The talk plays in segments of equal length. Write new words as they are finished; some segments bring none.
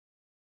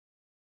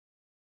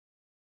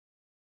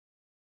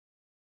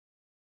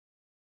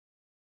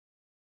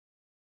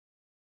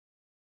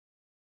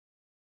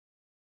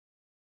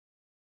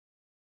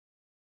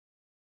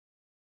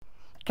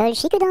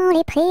Colchique dans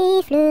les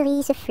prés,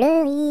 fleurissent,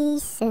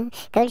 fleurissent.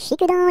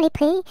 Colchique dans les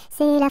prés,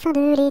 c'est la fin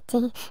de l'été.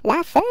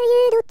 La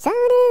feuille d'automne,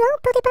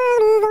 emportée par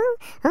le vent,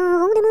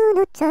 en ronde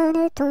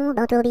monotone, tombe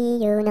en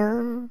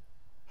tourbillonnant.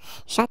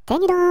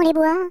 Châtaignes dans les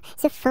bois,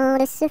 se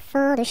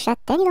fendent,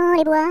 châtaignes dans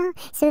les bois,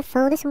 se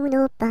fendent sous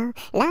nos pas.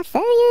 La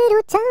feuille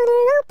d'automne,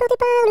 emportée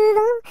par le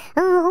vent,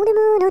 en ronde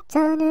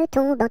monotone,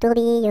 tombe en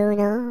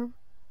tourbillonnant.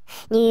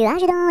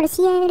 Nuages dans le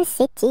ciel,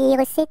 s'étire,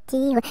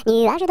 s'étire,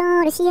 nuages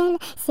dans le ciel,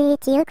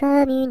 s'étire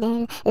comme une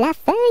aile. La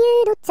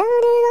feuille d'automne,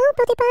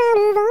 emportée par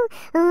le vent,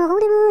 en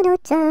ronde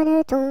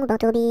monotone, tombe en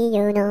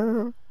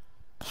tourbillonnant.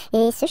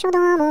 Et ce chant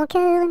dans mon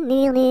cœur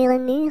murmure,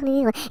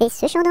 murmure, et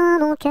ce chant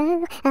dans mon cœur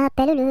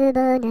appelle le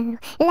bonheur.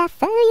 La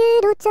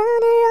feuille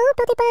d'automne,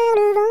 emportée par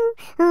le vent,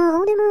 en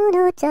ronde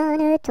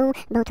monotone, tombe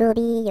en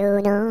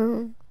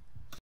tourbillonnant.